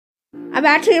I'm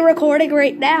actually recording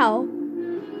right now.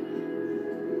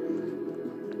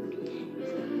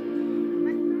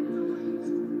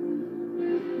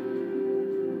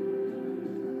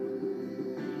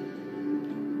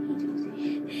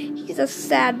 He's a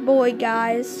sad boy,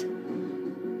 guys.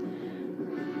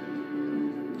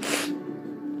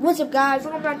 What's up, guys?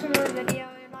 Welcome back to another video,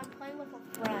 and I'm playing with a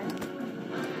friend.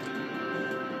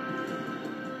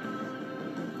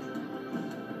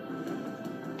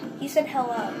 He said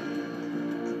hello.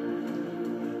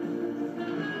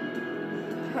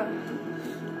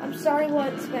 I'm sorry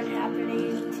what's been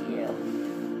happening to you.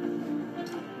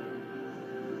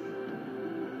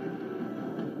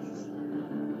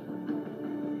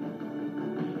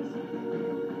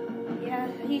 Yeah,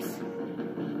 he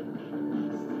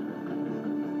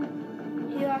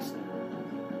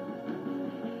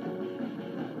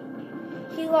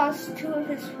lost two of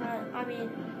his friends. I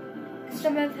mean,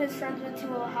 some of his friends went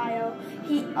to Ohio.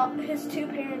 His two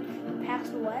parents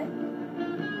passed away.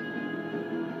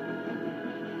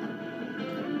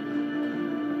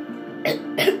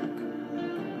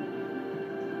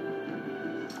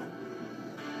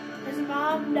 His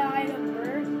mom died of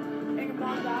birth,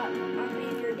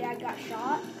 and your dad got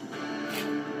shot.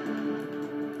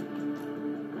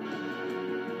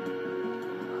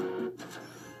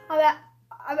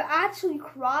 I'm actually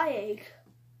crying.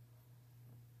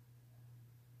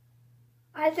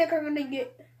 I think I'm gonna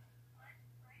get...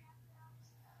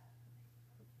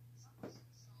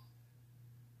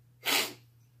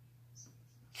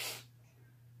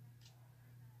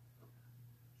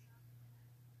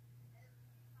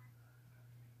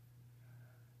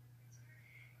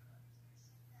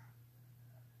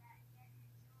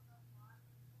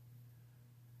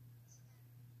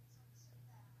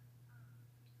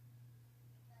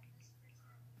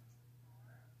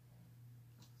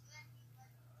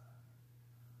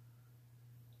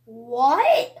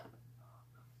 What?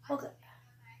 Okay.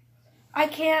 I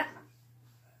can't...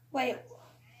 Wait,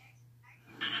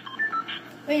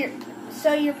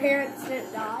 so your parents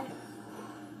didn't die?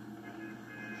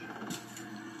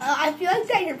 I feel like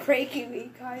that you're pranking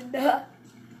me, kinda.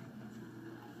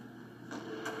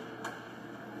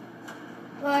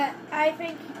 But I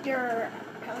think you're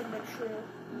telling the truth.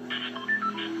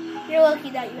 You're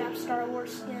lucky that you have Star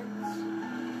Wars skins.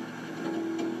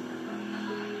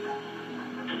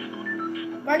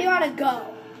 Where do you want to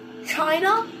go?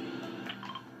 China?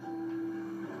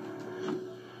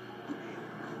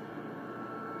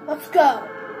 Let's go.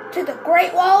 To the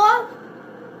Great Wall of?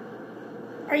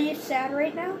 Are you sad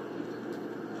right now?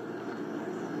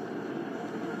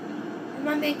 Am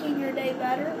I making your day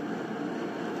better?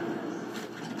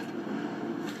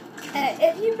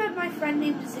 If you met my friend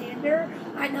named Xander,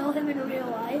 I know him in real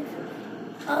life.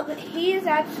 He is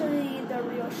actually the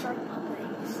real Shark Puppet,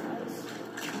 he says.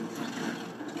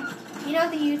 You know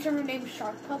the YouTuber named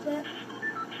Shark Puppet?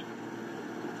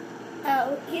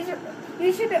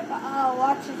 You should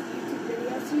watch his YouTube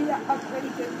videos. He's a pretty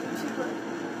good YouTuber.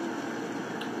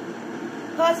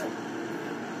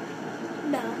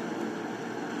 No.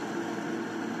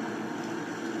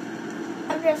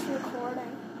 I'm just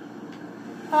recording.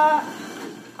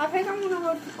 I think I'm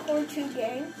gonna record 2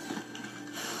 games.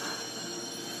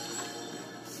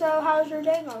 So how's your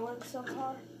day going so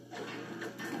far?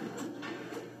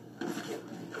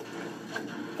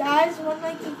 Guys, 1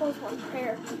 like equals 1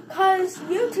 prayer. Cause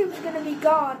YouTube's gonna be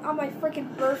gone on my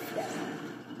freaking birthday.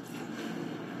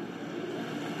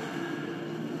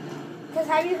 Cause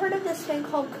have you heard of this thing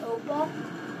called COPA?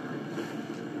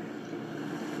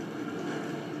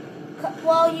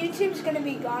 Well, YouTube's gonna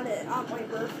be gone on my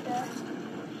birthday.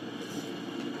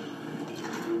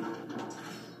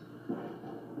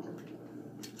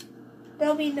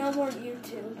 There'll be no more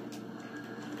YouTube.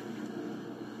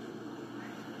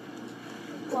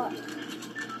 What?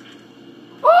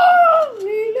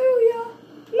 Hallelujah,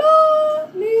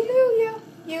 hallelujah.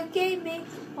 You gave me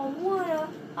a wanna,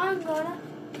 I'm a.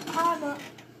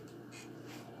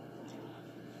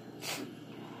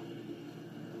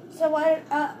 So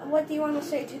what do you want to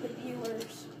say to the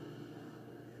viewers?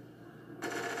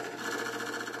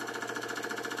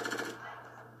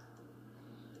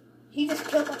 He just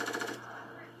killed him.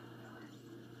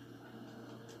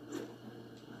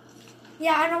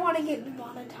 Yeah, I don't want to get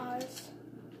demonetized.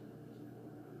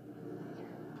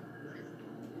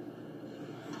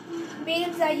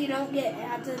 Means that you don't get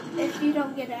ads, and if you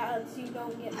don't get ads, you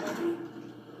don't get money.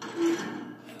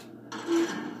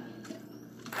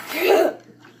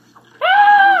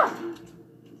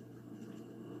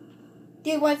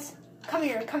 Dude, come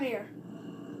here.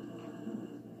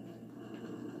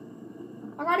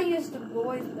 I gotta use the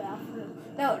boys' bathroom.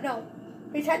 No.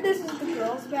 Pretend this is the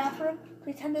girls' bathroom.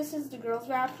 Pretend this is the girls'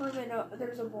 bathroom and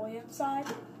there's a boy inside.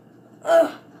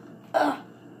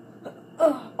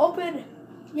 Open.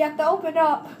 You have to open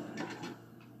up.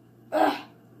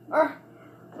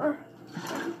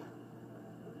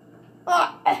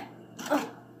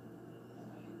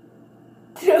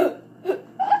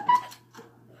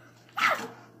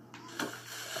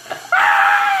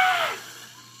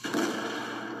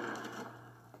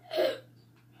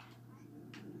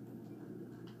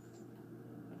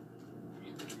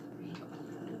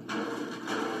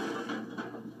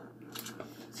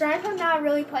 Sorry if I'm not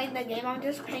really playing the game, I'm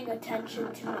just paying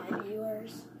attention to my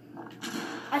viewers.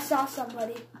 I saw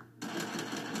somebody.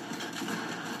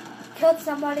 Killed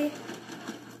somebody.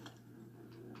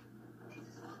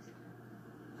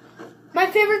 My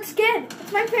favorite skin!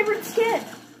 It's my favorite skin!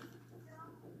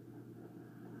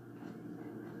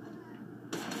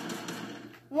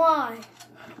 Why?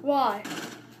 Why?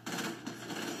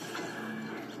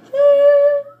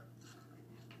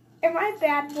 Am I a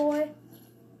bad boy?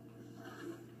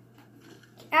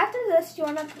 After this, do you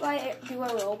want to do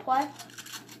a role play?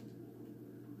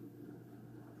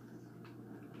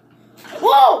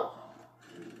 Whoa!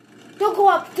 Don't go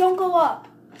up, don't go up.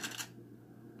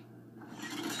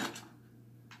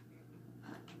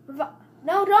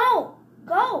 No, don't.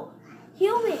 Go.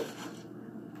 Heal me.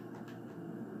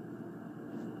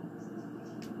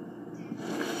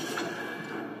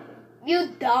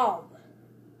 You dumb.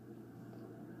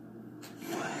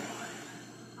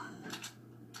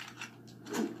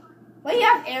 Wait, you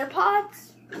have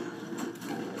AirPods?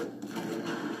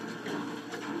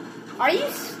 Are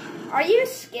you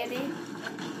skinny?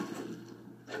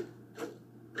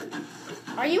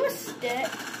 Are you a stick?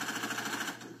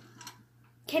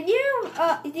 Can you,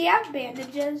 do you have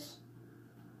bandages?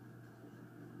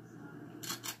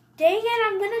 Dang it,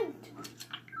 I'm gonna...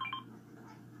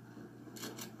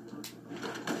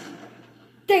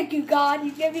 Thank you, God,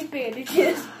 you gave me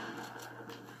bandages.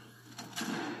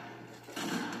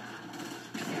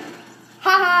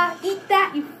 Haha, eat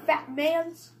that, you fat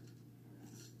mans.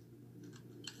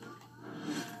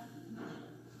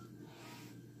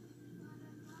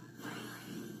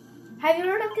 Have you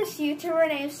heard of this YouTuber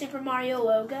named Super Mario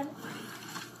Logan?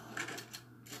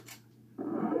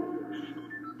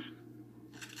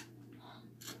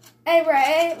 Hey,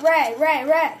 Ray,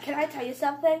 can I tell you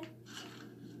something?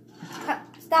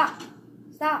 Stop.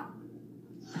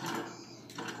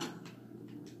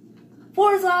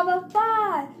 Forza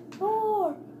 5,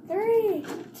 4, 3,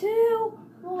 2,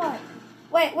 1.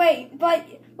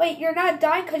 Wait, you're not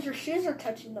dying because your shoes are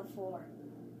touching the floor.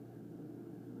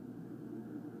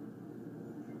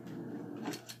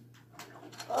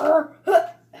 I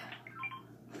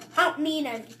don't need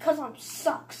any because I'm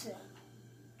sucking.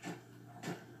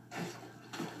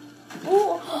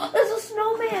 Oh, there's a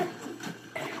snowman.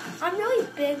 I'm really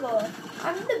big on.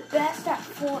 I'm the best at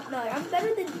Fortnite. I'm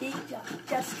better than Ninja.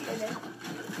 Just kidding.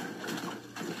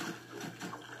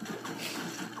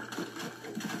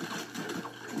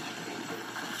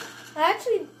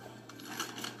 Actually,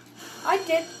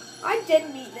 I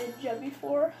did meet Ninja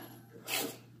before.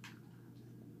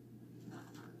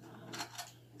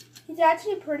 He's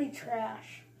actually pretty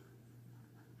trash.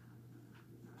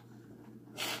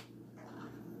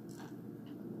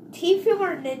 Tfue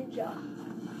or Ninja?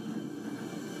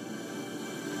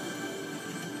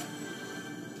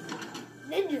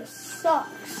 Ninja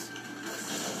sucks.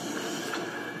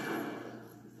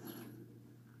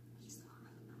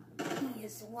 He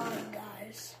is lying,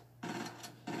 guys.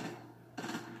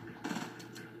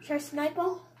 Should I snipe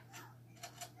him?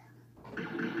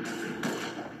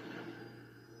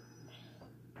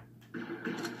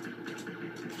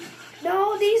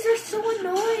 No, these are so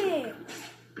annoying.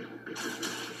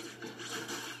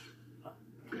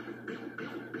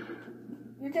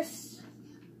 You're just...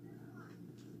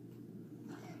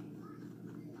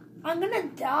 I'm gonna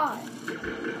die.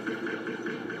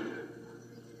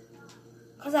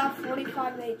 Because I have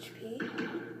 45 HP.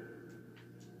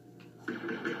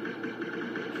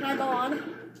 Can I go on?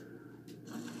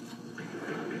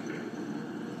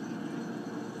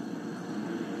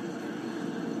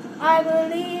 I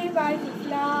believe I can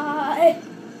fly.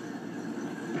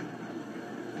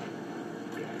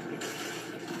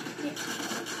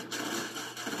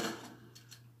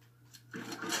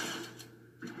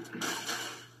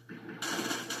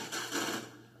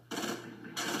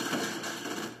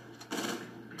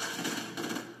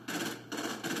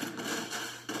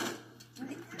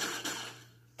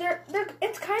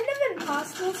 It's kind of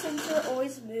impossible since they're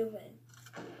always moving.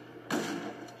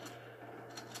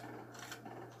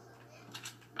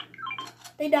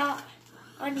 They die.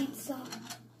 I need some.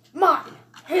 Mine.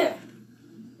 Here.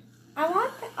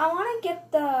 I want to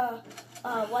get the,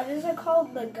 what is it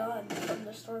called? The gun from the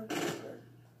stormtrooper.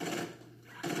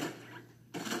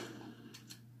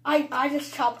 I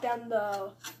just chopped down the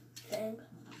thing.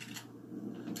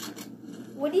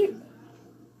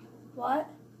 What?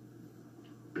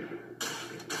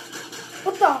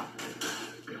 What the?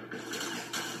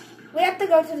 We have to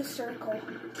go to the circle.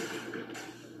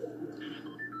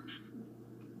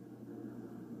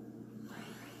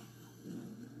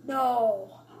 No.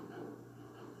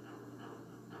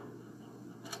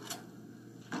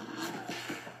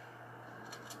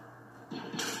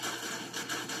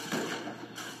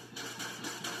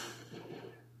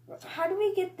 How do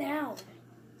we get down?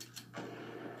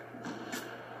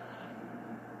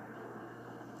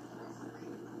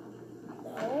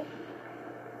 No.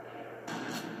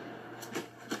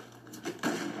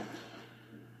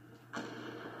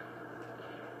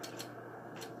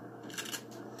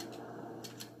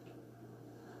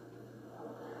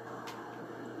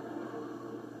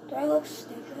 Do I look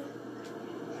stupid?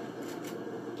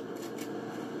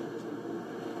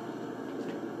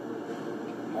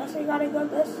 Guess we gotta go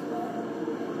this way.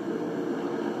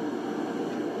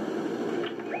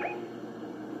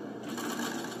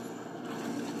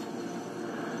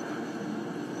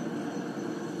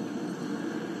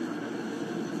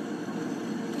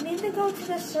 We need to go to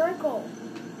the circle.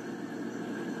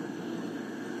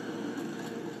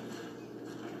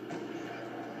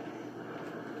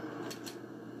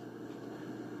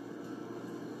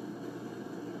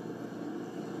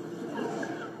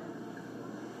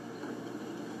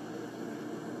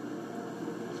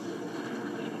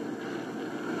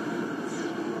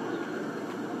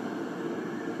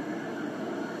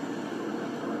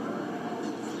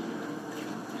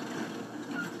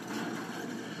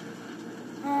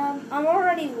 I'm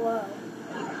already low.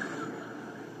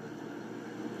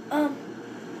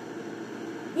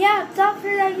 Yeah, it's not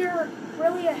fair that you're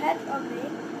really ahead of me.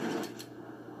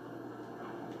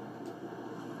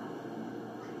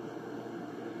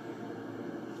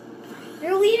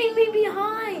 You're leaving me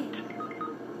behind.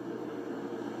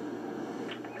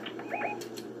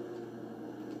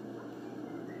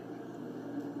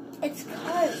 It's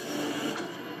cause.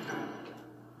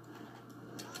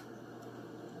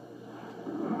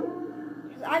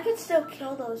 I could still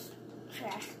kill those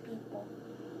trash people.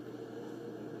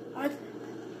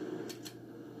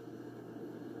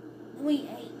 We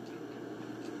ain't.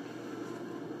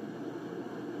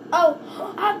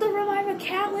 Oh, I have to revive a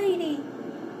cat lady.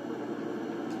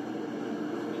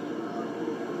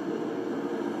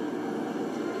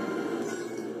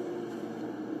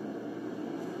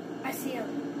 I see him.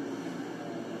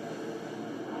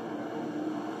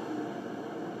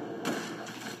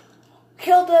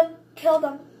 Killed him. Killed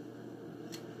him.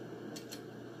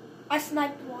 I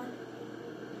sniped one.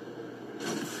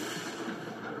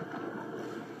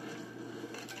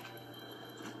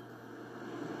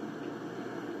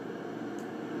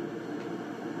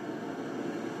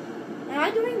 Am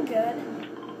I doing good?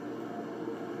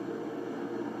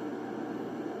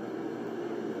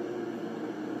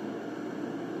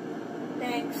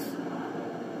 Thanks.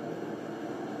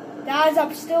 Guys,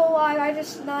 I'm still alive. I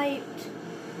just sniped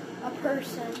a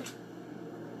person.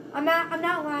 I'm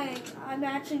not lying. I'm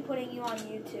actually putting you on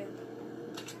YouTube.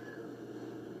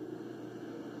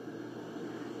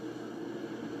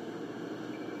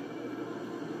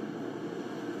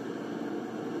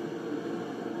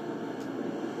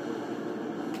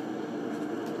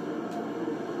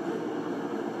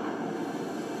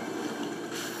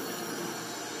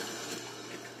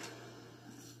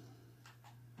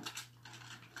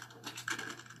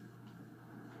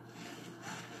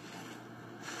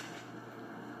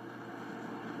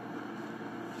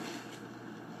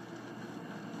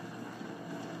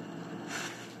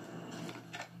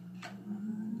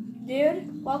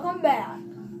 Dude, welcome back.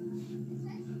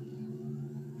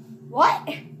 What?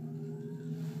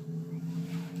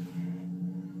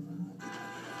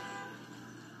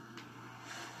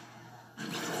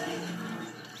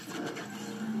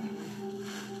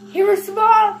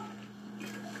 Hiroshima!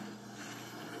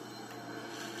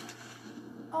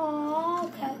 Oh,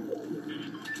 okay.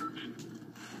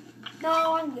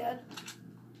 No, I'm good.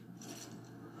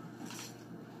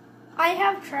 I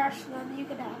have trash gun, you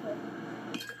can have it.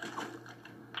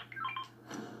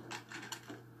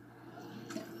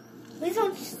 Please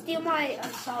don't steal my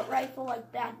assault rifle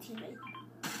like that, teammate.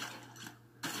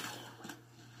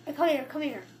 Hey, come here, come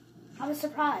here. I have a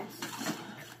surprise.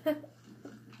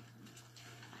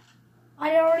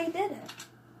 I already did it.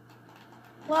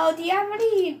 Well, do you have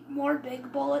any more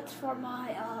big bullets for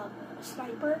my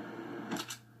sniper?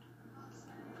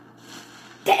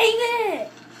 Dang it!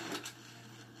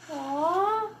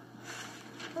 Aww.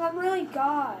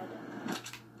 god.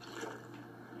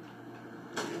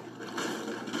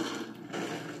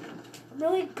 I'm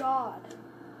really god.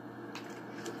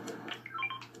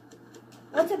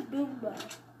 What's a Boomba?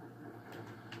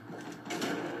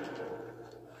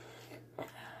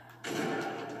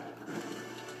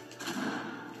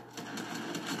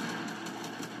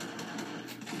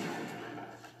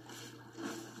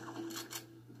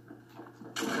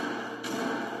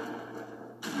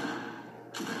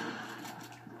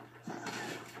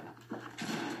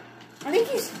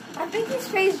 I think he's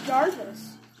faced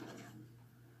Jarvis.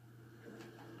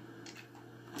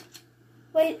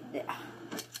 Wait,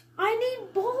 I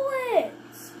need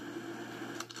bullets.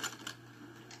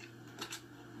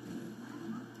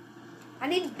 I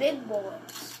need big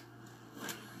bullets.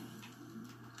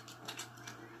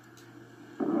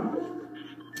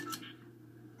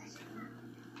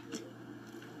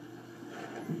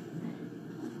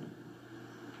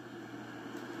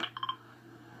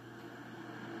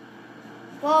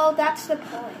 Well, that's the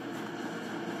point.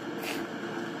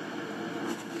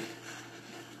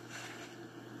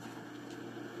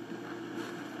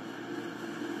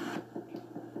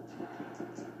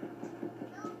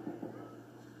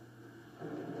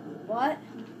 What?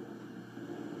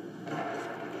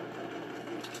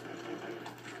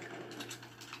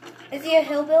 Is he a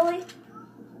hillbilly?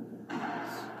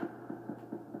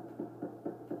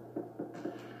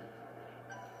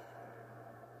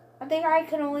 I think I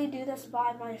can only do this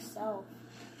by myself.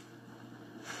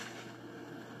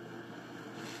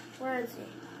 Where is he?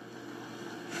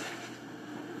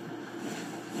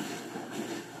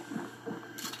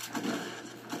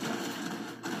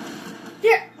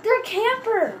 They're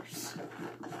campers.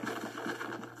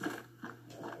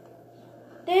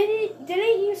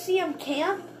 Didn't you see them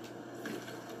camp?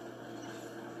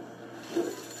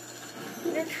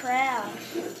 They're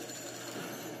trash.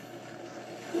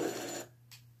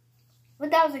 But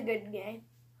that was a good game.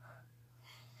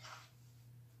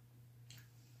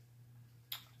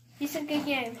 It's a good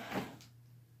game.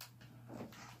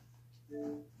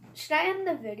 Should I end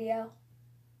the video?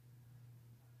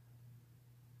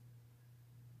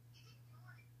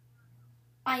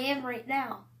 I am right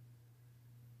now.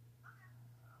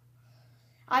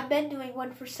 I've been doing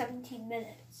one for 17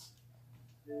 minutes.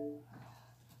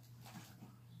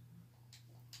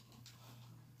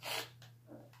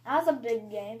 That was a big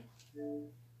game.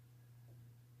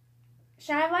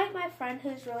 Should I invite my friend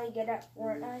who's really good at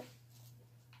Fortnite?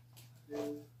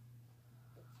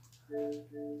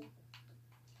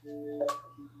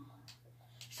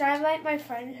 Should I invite my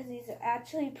friend because he's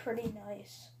actually pretty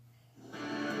nice?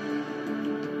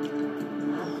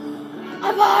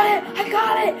 I bought it! I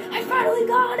got it! I finally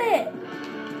got it!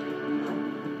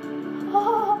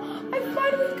 Oh, I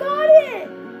finally got it!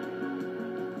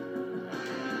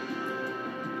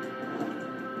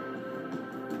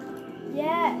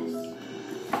 Yes.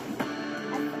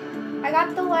 I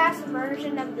got the last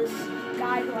version of this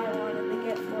guy who I wanted to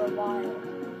get for a while.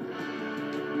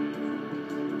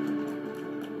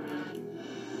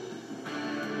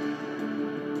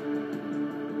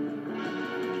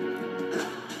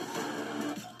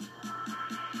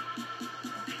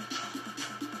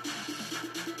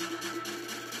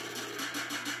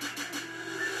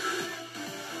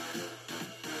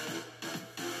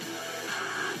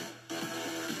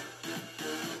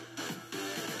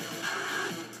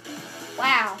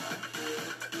 Wow.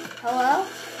 Hello?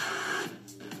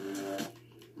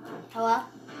 Hello?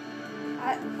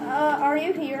 Are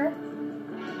you here?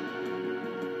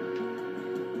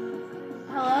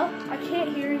 Hello? I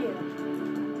can't hear you.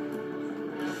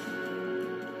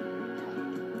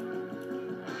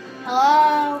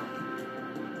 Hello?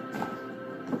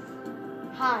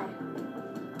 Hi.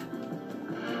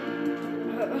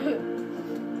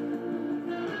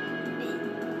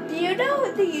 Do you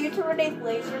know the YouTuber named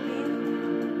Laserbeam?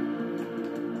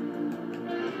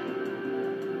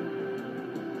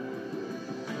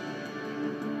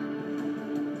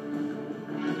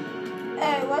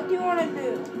 Hey, what do you want to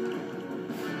do?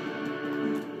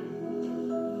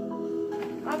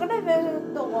 I'm gonna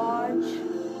visit the lodge.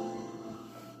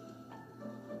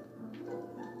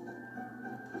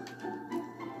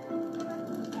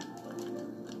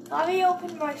 Let me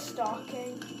open my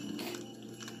stocking.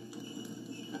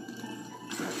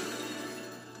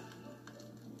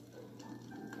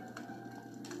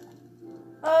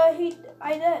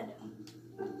 I did.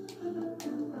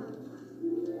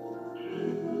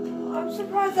 I'm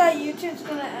surprised that YouTube's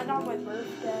gonna end on my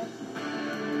birthday.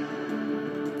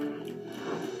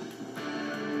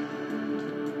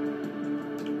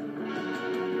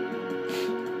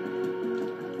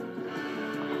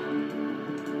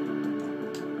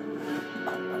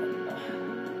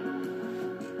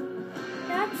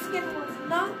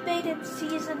 2nd,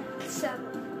 season 7.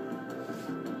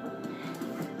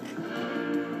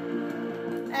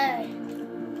 Hey.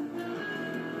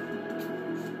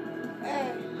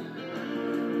 Hey.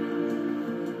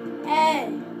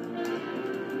 Hey.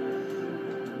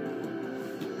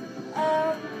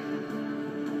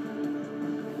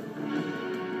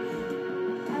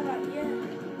 How about you?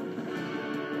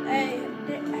 Hey,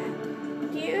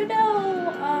 do you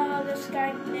know this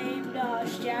guy named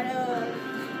Shadow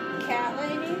Cat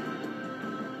Lady?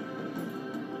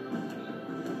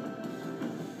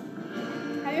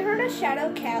 Have you heard of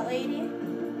Shadow Cat Lady?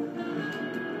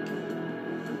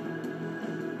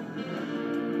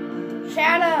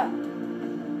 Shadow!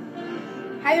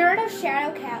 Have you heard of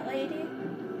Shadow Cat Lady?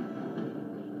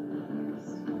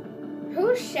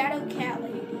 Who's Shadow Cat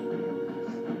Lady?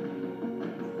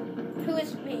 Who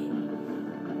is me?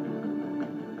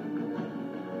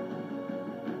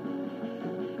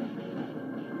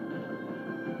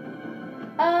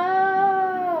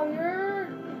 Oh,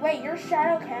 you're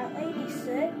Shadow Cat Lady 6?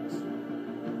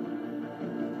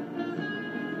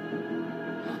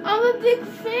 I'm a big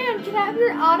fan. Can I have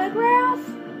your autograph?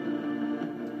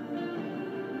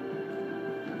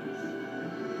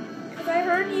 Because I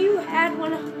heard you had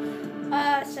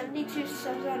 72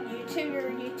 subs on YouTube.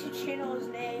 Your YouTube channel is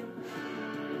named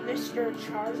Mr.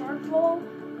 Charizard Bowl.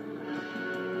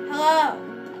 Hello.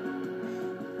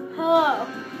 Hello.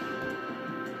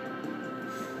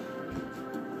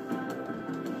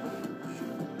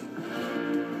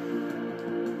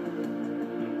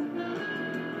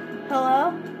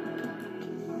 Hello?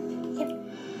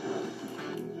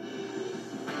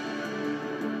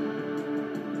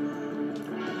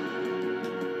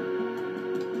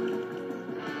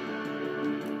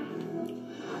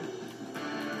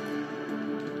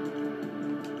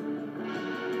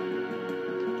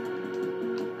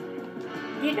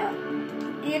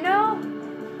 You know,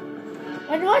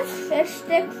 when was Fish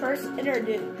Stick first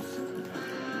introduced?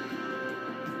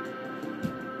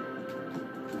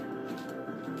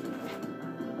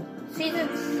 Season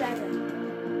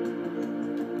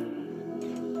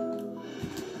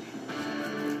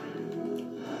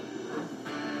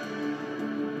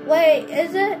 7. Wait,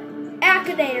 is it?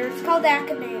 Akinator. It's called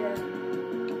Akinator.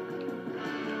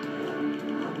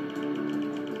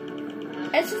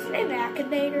 Is his name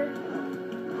Akinator?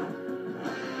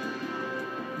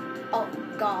 Oh,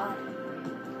 God.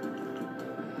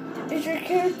 Is your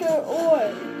character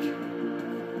orange?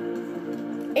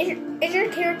 Is your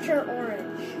character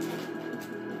orange?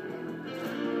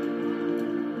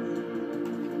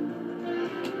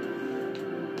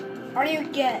 Are you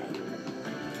gay?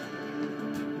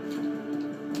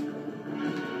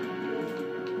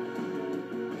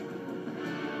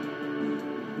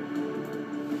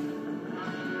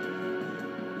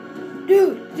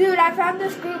 Dude, I found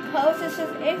this group post that says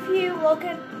if you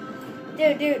looking,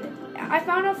 dude, I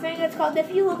found a thing that's called if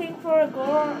you looking for a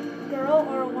girl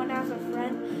or one as a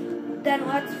friend, then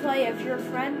let's play. If your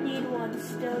friend need one,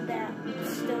 still down.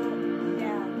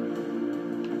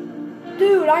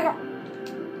 Dude, I got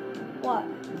what?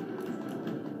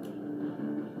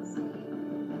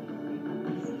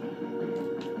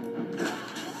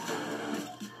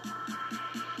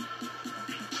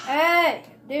 Hey,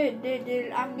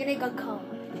 dude, I'm getting a call.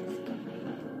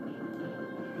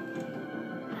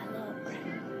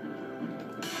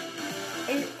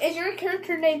 Is your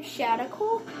character named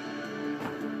Shadical?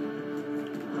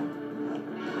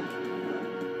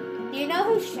 Do you know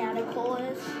who Shadical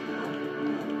is?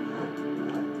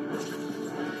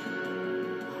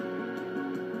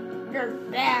 You're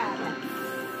bad.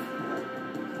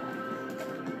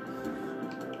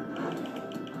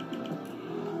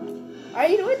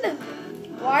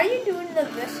 Why are you doing the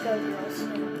Visco Girls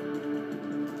thing?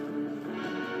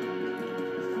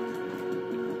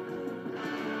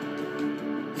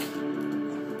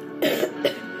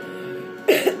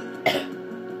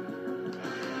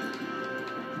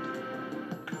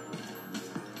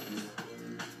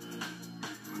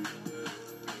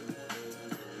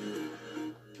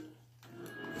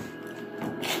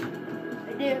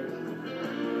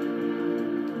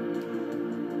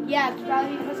 Yeah, it's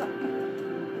probably because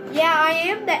yeah, I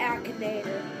am the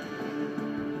Akinator.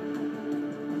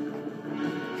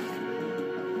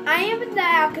 I am the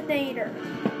Akinator.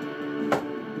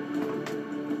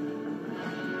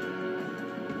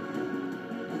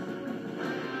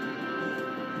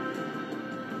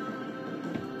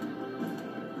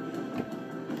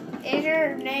 Is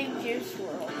your name Juice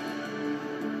WRLD?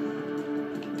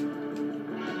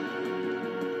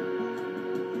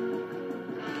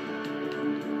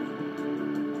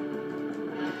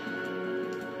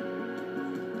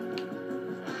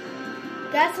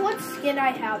 Guess what skin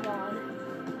I have on?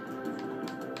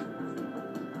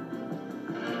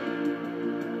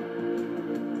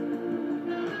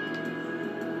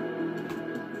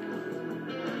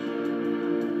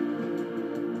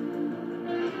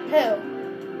 Who?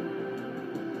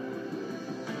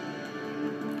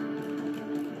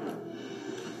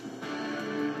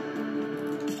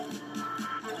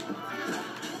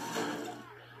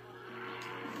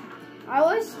 I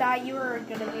always thought you were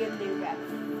gonna be a noob at.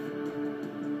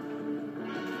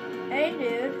 Hey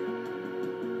dude,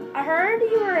 I heard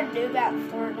you were a noob at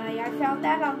Fortnite. I found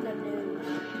that on the news.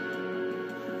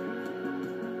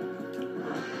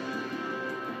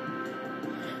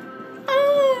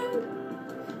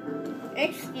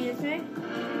 Excuse me.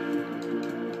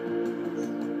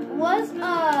 Was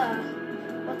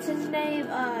what's his name?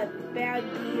 Bad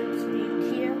Beans mean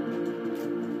to you?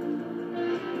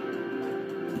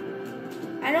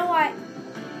 I know why.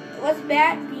 What's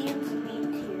Bad Beans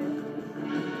mean to you?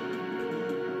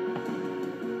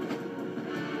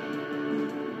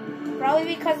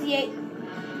 Probably because he ate.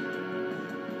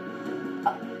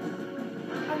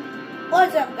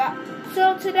 What's up, guys?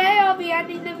 So today I'll be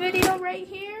ending the video right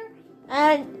here.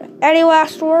 And any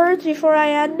last words before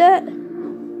I end it?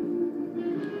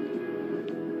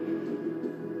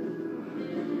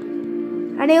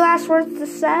 Any last words to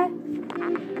say?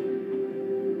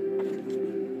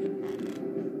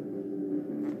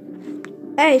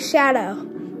 Hey, Shadow.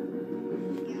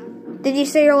 Did you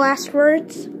say your last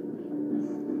words?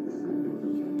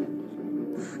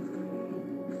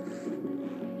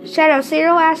 Shadow, say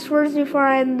your last words before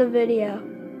I end the video.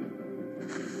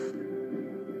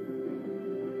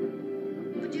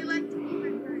 Would you like to be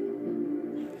my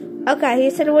friend? Okay, he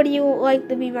said, would you like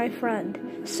to be my friend?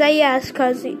 Say yes,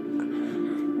 because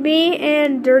me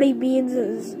and Dirty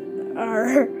Beans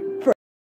are